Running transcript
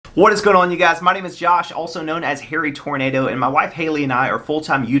What is going on, you guys? My name is Josh, also known as Hairytornado, and my wife Haley and I are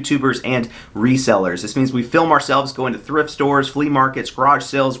full-time YouTubers and resellers. This means we film ourselves going to thrift stores, flea markets, garage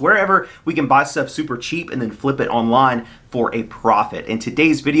sales, wherever we can buy stuff super cheap and then flip it online for a profit. In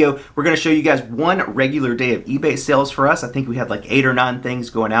today's video, we're going to show you guys one regular day of eBay sales for us. I think we had like 8 or 9 things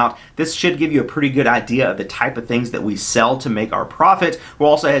going out. This should give you a pretty good idea of the type of things that we sell to make our profit. We'll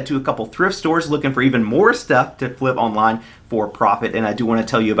also head to a couple thrift stores looking for even more stuff to flip online for profit, and I do want to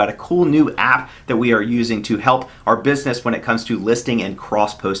tell you about a cool new app that we are using to help our business when it comes to listing and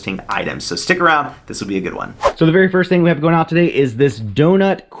cross-posting items. So stick around, this will be a good one. So the very first thing we have going out today is this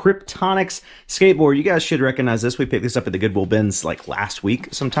Donut Kryptonics skateboard. You guys should recognize this. We picked this up at the Goodwill bins like last week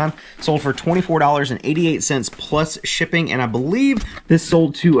sometime. Sold for $24.88 plus shipping, and I believe this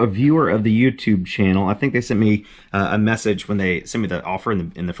sold to a viewer of the YouTube channel. I think they sent me a message when they sent me the offer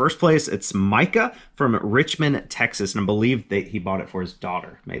in the first place. It's Micah from Richmond, Texas, and I believe he bought it for his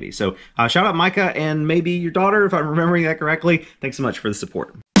daughter, maybe. So shout out Micah and maybe your daughter, if I'm remembering that correctly. Thanks so much for the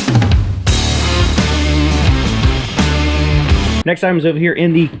support. Next item is over here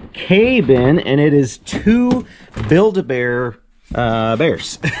in the K bin, and it is 2 Build-A-Bear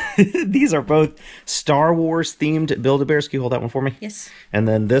bears. These are both Star Wars themed Build-A-Bears. Can you hold that one for me? Yes. And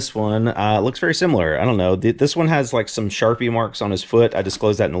then this one looks very similar. I don't know. This one has like some Sharpie marks on his foot. I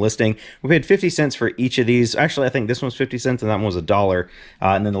disclosed that in the listing. We paid 50 cents for each of these. Actually, I think this one's 50 cents and that one was $1.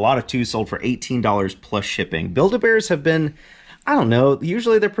 And then a lot of 2 sold for $18 plus shipping. Build-A-Bears have been, I don't know,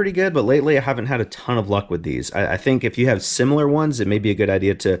 usually they're pretty good, but lately I haven't had a ton of luck with these. I think if you have similar ones, it may be a good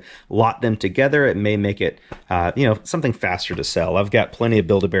idea to lot them together. It may make it, you know, something faster to sell. I've got plenty of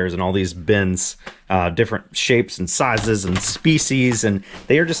Build-A-Bears in all these bins, different shapes and sizes and species, and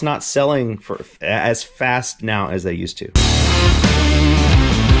they are just not selling for as fast now as they used to.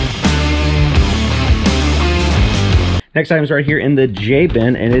 Next item is right here in the J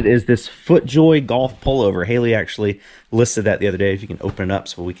bin, and it is this FootJoy golf pullover. Haley actually listed that the other day. If you can open it up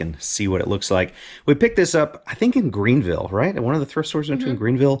so we can see what it looks like. We picked this up, I think, in Greenville, right? At one of the thrift stores in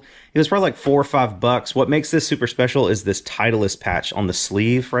Greenville. It was probably like $4 or $5. What makes this super special is this Titleist patch on the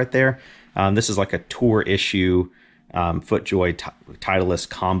sleeve right there. This is like a tour issue FootJoy Titleist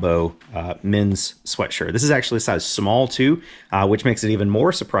combo men's sweatshirt. This is actually size small too, which makes it even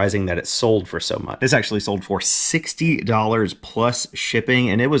more surprising that it sold for so much. This actually sold for $60 plus shipping,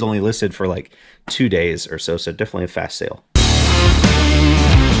 and it was only listed for like 2 days or so, so definitely a fast sale.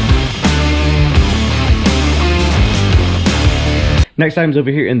 Next item's over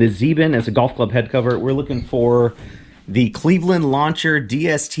here in the Z bin. It's a golf club head cover. We're looking for the Cleveland Launcher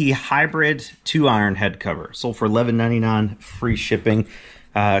DST Hybrid 2-iron head cover. Sold for $11.99, free shipping.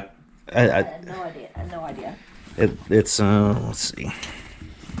 I had no idea. I had no idea. It's let's see.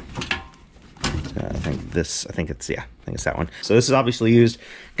 I think it's that one. So this is obviously used.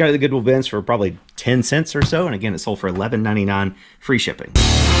 Got it at the Goodwill bins for probably 10 cents or so, and again, it sold for $11.99, free shipping.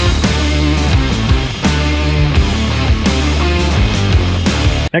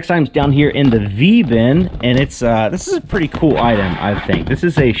 Next item's down here in the V bin, and it's this is a pretty cool item, I think. This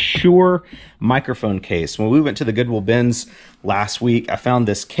is a Shure microphone case. When we went to the Goodwill bins last week, I found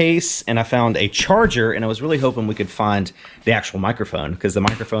this case and I found a charger, and I was really hoping we could find the actual microphone, because the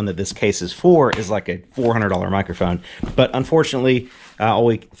microphone that this case is for is like a $400 microphone. But unfortunately, all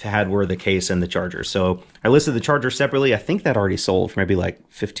we had were the case and the charger. So I listed the charger separately. I think that already sold for maybe like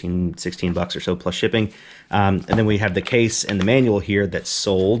 15, 16 bucks or so plus shipping. And then we have the case and the manual here that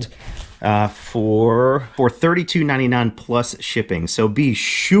sold for $32.99 plus shipping. So be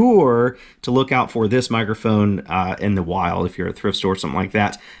sure to look out for this microphone in the wild if you're at a thrift store or something like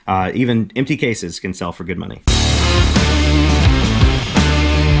that. Even empty cases can sell for good money.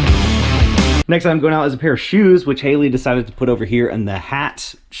 Next I'm going out is a pair of shoes, which Haley decided to put over here in the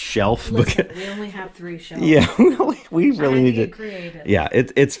hat shelf. Listen, we only have 3 shelves. Yeah, we really need to get creative. Yeah,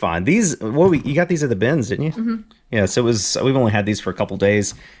 it's fine. These, you got these at the bins, didn't you? Mm-hmm. Yeah, so we've only had these for a couple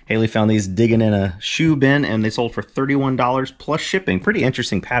days. Haley found these digging in a shoe bin, and they sold for $31 plus shipping. Pretty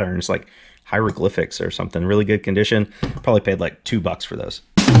interesting pattern. It's like hieroglyphics or something. Really good condition. Probably paid like $2 for those.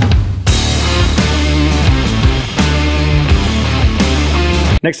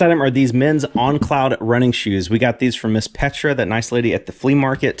 Next item are these men's On Cloud running shoes. We got these from Miss Petra, that nice lady at the flea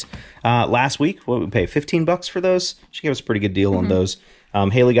market last week. What did we pay? $15 for those? She gave us a pretty good deal on those.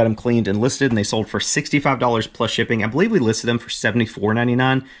 Haley got them cleaned and listed, and they sold for $65 plus shipping. I believe we listed them for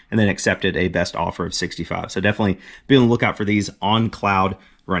 $74.99 and then accepted a best offer of $65. So definitely be on the lookout for these On Cloud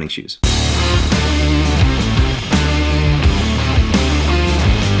running shoes.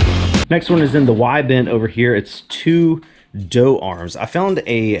 Next one is in the Y bin over here. It's 2 dough arms. I found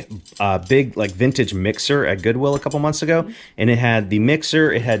a big like vintage mixer at Goodwill a couple months ago, and it had the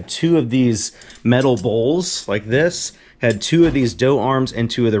mixer, it had 2 of these metal bowls like this, had 2 of these dough arms and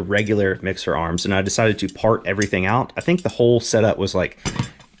 2 of the regular mixer arms, and I decided to part everything out. I think the whole setup was like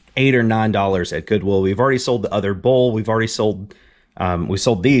 $8 or $9 at Goodwill. We've already sold the other bowl. We've already sold we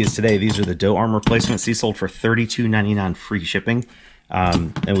sold these today. These are the dough arm replacements. These sold for $32.99 free shipping.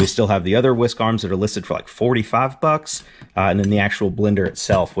 And we still have the other whisk arms that are listed for like 45 bucks. And then the actual blender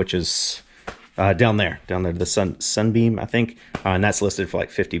itself, which is down there, the Sunbeam, I think. And that's listed for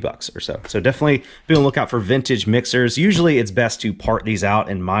like 50 bucks or so. So definitely be on the lookout for vintage mixers. Usually it's best to part these out,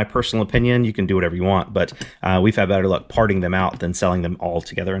 in my personal opinion. You can do whatever you want, but we've had better luck parting them out than selling them all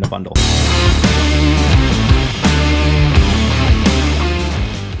together in a bundle.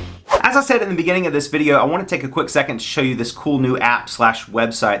 As I said in the beginning of this video, I want to take a quick second to show you this cool new app /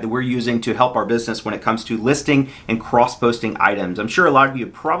 website that we're using to help our business when it comes to listing and cross-posting items. I'm sure a lot of you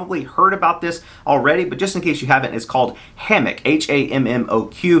have probably heard about this already, but just in case you haven't, it's called Hammock,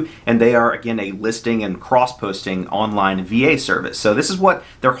 H-A-M-M-O-Q, and they are, again, a listing and cross-posting online VA service. So this is what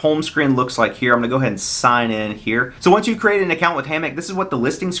their home screen looks like here. I'm going to go ahead and sign in here. So once you create an account with Hammock, this is what the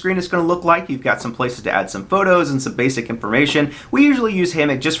listing screen is going to look like. You've got some places to add some photos and some basic information. We usually use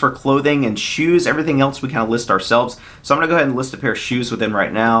Hammock just for clothing and shoes. Everything else we kind of list ourselves. So I'm going to go ahead and list a pair of shoes within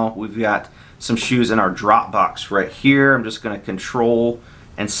right now. We've got some shoes in our drop box right here. I'm just going to control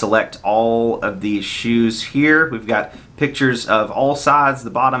and select all of these shoes here. We've got pictures of all sides,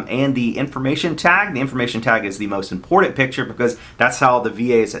 the bottom, and the information tag. The information tag is the most important picture because that's how the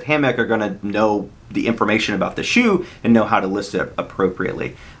VAs at Hammock are going to know the information about the shoe and know how to list it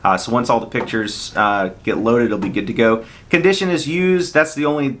appropriately. So once all the pictures get loaded, it'll be good to go. Condition is used. That's the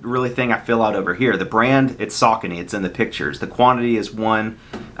only really thing I fill out over here. The brand, it's Saucony. It's in the pictures. The quantity is 1.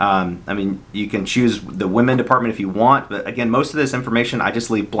 I mean, you can choose the women department if you want, but again, most of this information I just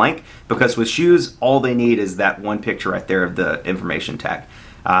leave blank because with shoes, all they need is that one picture right there of the information tag.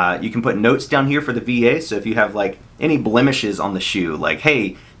 You can put notes down here for the VA, so if you have like any blemishes on the shoe, like,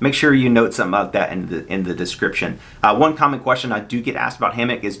 hey, make sure you note something about that in the description. One common question I do get asked about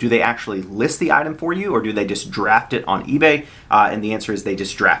Hammock is, do they actually list the item for you, or do they just draft it on eBay? And the answer is they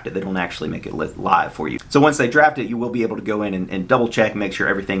just draft it. They don't actually make it live for you. So once they draft it, you will be able to go in and double check and make sure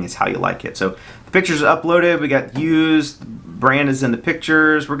everything is how you like it. So the pictures are uploaded. We got used. Brand is in the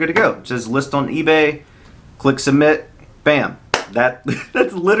pictures. We're good to go. It says list on eBay. Click submit. Bam.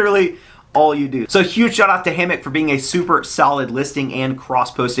 That's literally all you do. So huge shout out to Hammock for being a super solid listing and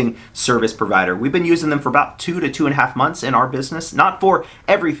cross-posting service provider. We've been using them for about 2 to 2.5 months in our business, not for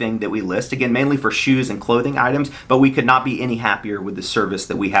everything that we list, again, mainly for shoes and clothing items, but we could not be any happier with the service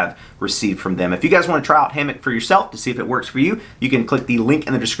that we have received from them. If you guys want to try out Hammock for yourself to see if it works for you, you can click the link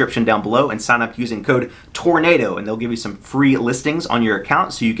in the description down below and sign up using code TORNADO, and they'll give you some free listings on your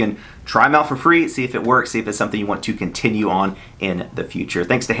account so you can try them out for free, see if it works, see if it's something you want to continue on in the future.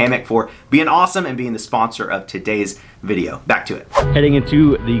 Thanks to Hammock for being awesome and being the sponsor of today's video. Back to it. Heading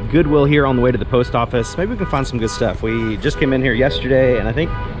into the Goodwill here on the way to the post office. Maybe we can find some good stuff. We just came in here yesterday, and I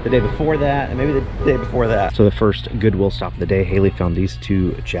think the day before that, and maybe the day before that. So the first Goodwill stop of the day, Haley found these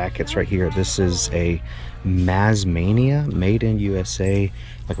 2 jackets right here. This is a Masmania, made in USA,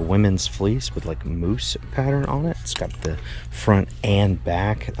 like a women's fleece with like moose pattern on it. It's got the front and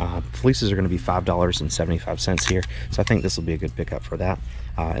back. Fleeces are going to be $5.75 here, so I think this will be a good pickup for that.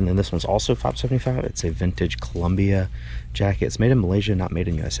 And then this one's also $5.75. It's a vintage Columbia jacket. It's made in Malaysia, not made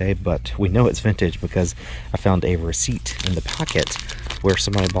in USA, but we know it's vintage because I found a receipt in the pocket where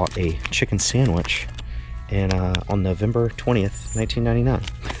somebody bought a chicken sandwich and on November 20th, 1999.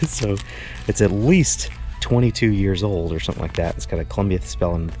 So it's at least 22 years old or something like that. It's got a Columbia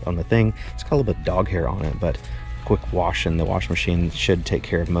spell on the thing. It's got a little bit of dog hair on it, but quick wash in the wash machine should take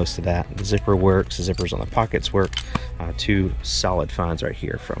care of most of that. The zipper works, the zippers on the pockets work. 2 solid finds right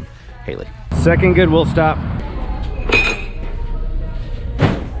here from Haley. Second Goodwill stop.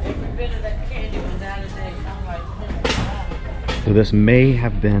 So this may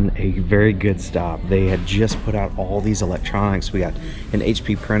have been a very good stop. They had just put out all these electronics. We got an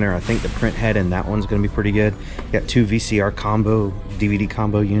HP printer. I think the print head in that one's gonna be pretty good. Got 2 VCR combo, DVD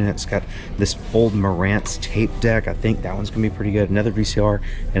combo units. Got this old Marantz tape deck. I think that one's gonna be pretty good. Another VCR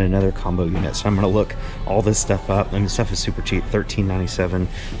and another combo unit. So I'm gonna look all this stuff up. I mean, stuff is super cheap. $13.97,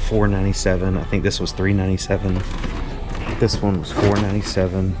 $4.97. I think this was $3.97. This one was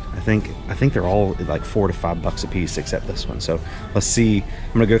 $4.97. I I think they're all like $4 to $5 a piece except this one. So let's see.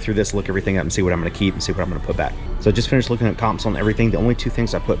 I'm gonna go through this, look everything up, and see what I'm gonna keep and see what I'm gonna put back. So I just finished looking at comps on everything. The only two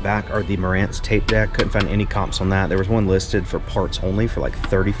things I put back are the Marantz tape deck. Couldn't find any comps on that. There was one listed for parts only for like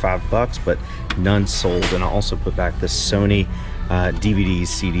 $35, but none sold. And I also put back the Sony DVD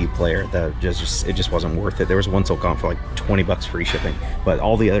CD player that it just wasn't worth it. There was one sold comp for like $20 free shipping, but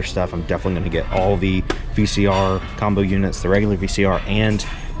all the other stuff I'm definitely going to get. All the VCR combo units, the regular VCR, and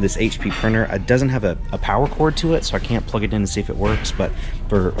this HP printer. It doesn't have a power cord to it, so I can't plug it in and see if it works, but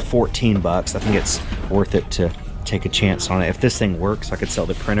for $14 I think it's worth it to take a chance on it. If this thing works, I could sell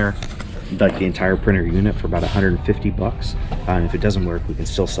the printer, like the entire printer unit, for about $150, and if it doesn't work, we can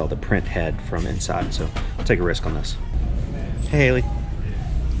still sell the print head from inside. So I'll take a risk on this. Hey Haley,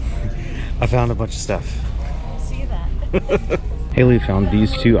 I found a bunch of stuff. I see that. Haley found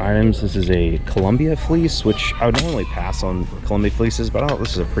these two items. This is a Columbia fleece, which I would normally pass on Columbia fleeces, but I thought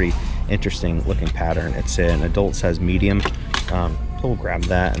this is a pretty interesting looking pattern. It's an adult size medium. So we'll grab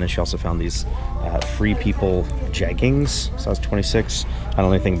that. And then she also found these Free People jeggings, size 26. I don't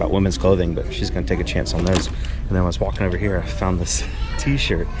know anything about women's clothing, but she's gonna take a chance on those. And then when I was walking over here, I found this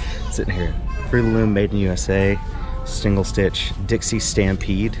t-shirt sitting here. Fruit of the Loom, made in USA. Single stitch Dixie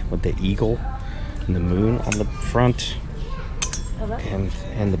Stampede with the eagle and the moon on the front,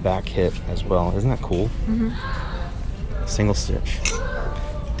 and the back hit as well. Isn't that cool? Single stitch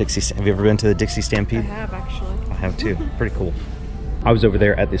Dixie. Have you ever been to the Dixie Stampede? I have, actually. I have too. Pretty cool. I was over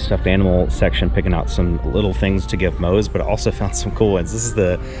there at the stuffed animal section picking out some little things to give Moe's, but I also found some cool ones. This is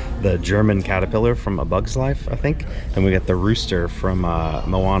the German caterpillar from A Bug's Life, I think, and we got the rooster from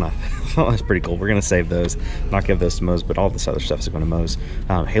Moana. That's pretty cool. We're gonna save those, not give those to Moe's, but all this other stuff is going to Moe's.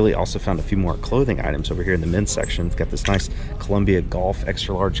 Haley also found a few more clothing items over here in the men's section. We've got this nice Columbia Golf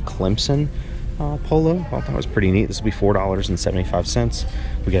extra large Clemson polo. I thought that was pretty neat. This will be $4.75.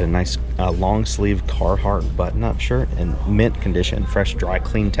 We got a nice long sleeve Carhartt button up shirt in mint condition, fresh dry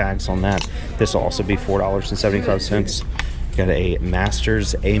clean tags on that. This will also be $4.75. Got a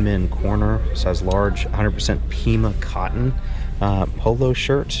Masters Amen corner size large 100% Pima cotton polo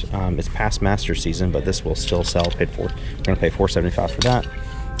shirt. It's past master season, but this will still sell. We're gonna pay $4.75 for that.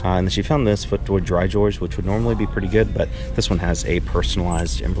 And then she found this Footwood Dry George, which would normally be pretty good, but this one has a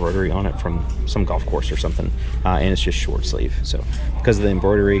personalized embroidery on it from some golf course or something, and it's just short sleeve. So because of the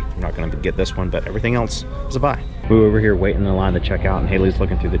embroidery, I'm not going to get this one, but everything else is a buy. We were over here waiting in the line to check out, and Haley's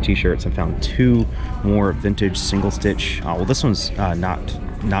looking through the t-shirts and found two more vintage single stitch. Well, this one's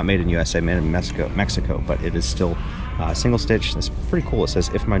not made in USA, made in Mexico, but it is still single stitch. It's pretty cool. It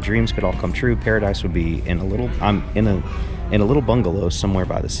says, "If my dreams could all come true, paradise would be in a little bungalow somewhere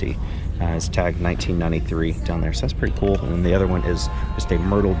by the sea." It's tagged 1993 down there, so that's pretty cool. And then the other one is just a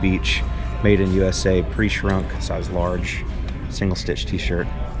Myrtle Beach, made in USA, pre-shrunk, size large, single stitch t-shirt.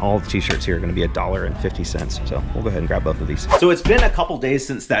 All the t-shirts here are going to be $1.50, so we'll go ahead and grab both of these. So it's been a couple days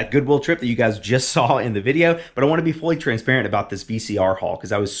since that Goodwill trip that you guys just saw in the video, but I want to be fully transparent about this VCR haul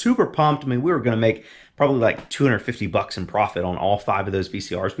because I was super pumped. I mean, we were going to make probably like $250 in profit on all 5 of those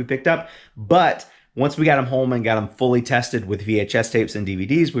VCRs we picked up, but once we got them home and got them fully tested with VHS tapes and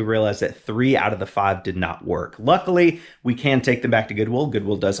DVDs, we realized that 3 out of the 5 did not work. Luckily, we can take them back to Goodwill.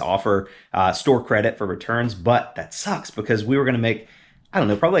 Goodwill does offer store credit for returns, but that sucks because we were going to make, I don't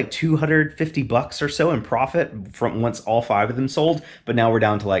know, probably like $250 or so in profit from once all 5 of them sold. But now we're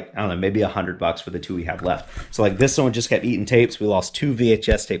down to like, I don't know, maybe $100 for the 2 we have left. So like this one just kept eating tapes. We lost 2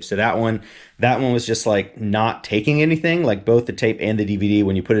 VHS tapes to that one. That one was just like not taking anything, like both the tape and the DVD.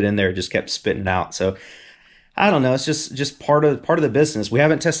 When you put it in there, it just kept spitting out. So I don't know. It's just part of the business. We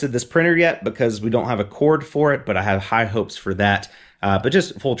haven't tested this printer yet because we don't have a cord for it, but I have high hopes for that. But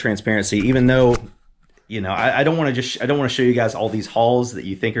just full transparency, even though, you know, I don't want to show you guys all these hauls that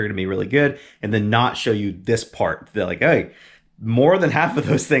you think are going to be really good and then not show you this part. They're like, hey, more than half of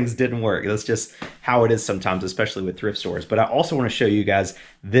those things didn't work. That's just how it is sometimes, especially with thrift stores. But I also want to show you guys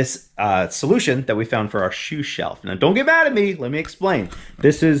this solution that we found for our shoe shelf. Now, don't get mad at me. Let me explain.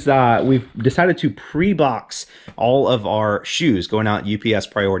 This is, we've decided to pre-box all of our shoes going out UPS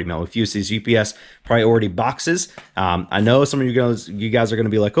priority mail. We've used these UPS priority boxes. I know some of you guys are going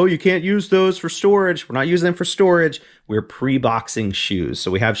to be like, oh, you can't use those for storage. We're not using them for storage. We're pre-boxing shoes.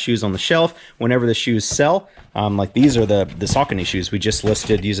 So we have shoes on the shelf. Whenever the shoes sell, like these are the Saucony shoes we just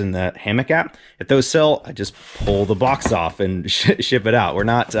listed using the Hammock app. If those sell, I just pull the box off and ship it out. We're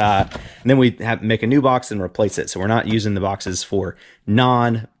not, and then we make a new box and replace it. So we're not using the boxes for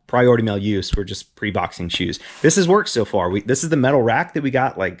non-priority mail use. We're just pre-boxing shoes. This has worked so far. This is the metal rack that we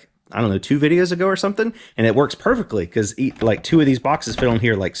got like, I don't know, 2 videos ago or something, and it works perfectly because like 2 of these boxes fit on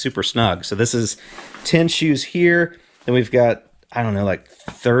here like super snug. So this is 10 shoes here. Then we've got I don't know, like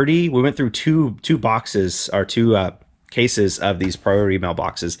 30. We went through two boxes or two cases of these priority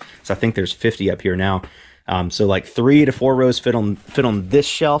mailboxes. So I think there's 50 up here now. So like 3 to 4 rows fit on this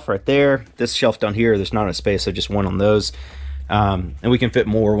shelf right there. This shelf down here, there's not enough space, so just one on those. And we can fit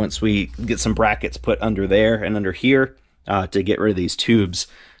more once we get some brackets put under there and under here to get rid of these tubes.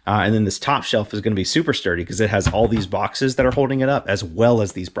 And then this top shelf is going to be super sturdy because it has all these boxes that are holding it up as well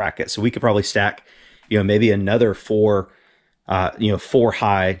as these brackets. So we could probably stack, maybe another 4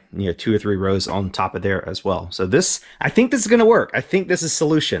 high, 2 or 3 rows on top of there as well. So I think this is going to work. I think this is a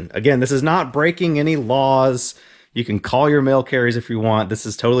solution. Again, this is not breaking any laws. You can call your mail carriers if you want. This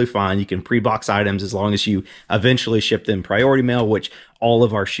is totally fine. You can pre-box items as long as you eventually ship them priority mail, which all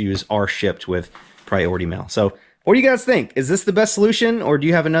of our shoes are shipped with priority mail. So what do you guys think? Is this the best solution, or do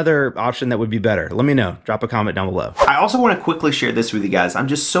you have another option that would be better? Let me know. Drop a comment down below. I also want to quickly share this with you guys. I'm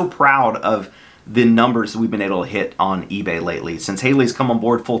just so proud of the numbers that we've been able to hit on eBay lately. Since Haley's come on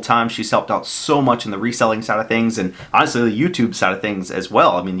board full time, she's helped out so much in the reselling side of things, and honestly the YouTube side of things as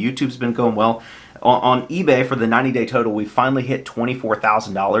well. I mean, YouTube's been going well. On eBay for the 90-day total, we finally hit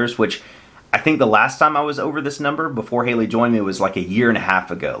 $24,000, which I think the last time I was over this number before Haley joined me was like a year and a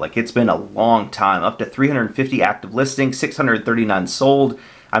half ago. Like, it's been a long time. Up to 350 active listings, 639 sold.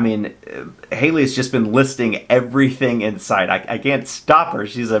 I mean, Haley has just been listing everything in sight. I can't stop her.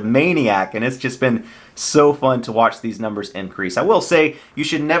 She's a maniac, and it's just been so fun to watch these numbers increase. I will say, you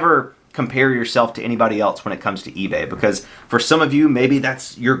should never compare yourself to anybody else when it comes to eBay, because for some of you, maybe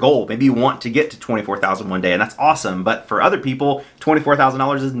that's your goal. Maybe you want to get to $24,000 one day, and that's awesome. But for other people,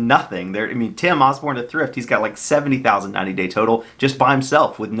 $24,000 is nothing. I mean, Tim Osborne the Thrift, he's got like 70,000 90-day total just by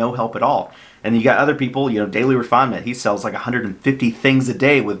himself with no help at all. And you got other people, Daily Refinement, he sells like 150 things a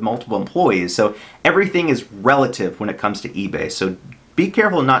day with multiple employees. So everything is relative when it comes to eBay. So be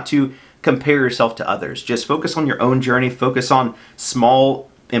careful not to compare yourself to others. Just focus on your own journey. Focus on small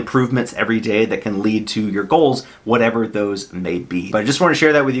improvements every day that can lead to your goals, whatever those may be. But I just want to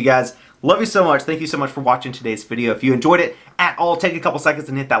share that with you guys. Love you so much. Thank you so much for watching today's video. If you enjoyed it at all, take a couple seconds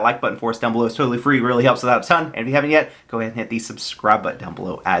and hit that like button for us down below. It's totally free. It really helps us out a ton. And if you haven't yet, go ahead and hit the subscribe button down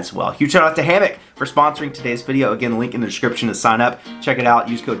below as well. Huge shout out to Hammock for sponsoring today's video. Again, link in the description to sign up. Check it out.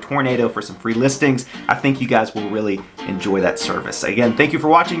 Use code Tornado for some free listings. I think you guys will really enjoy that service. Again, thank you for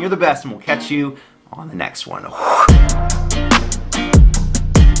watching. You're the best, and we'll catch you on the next one.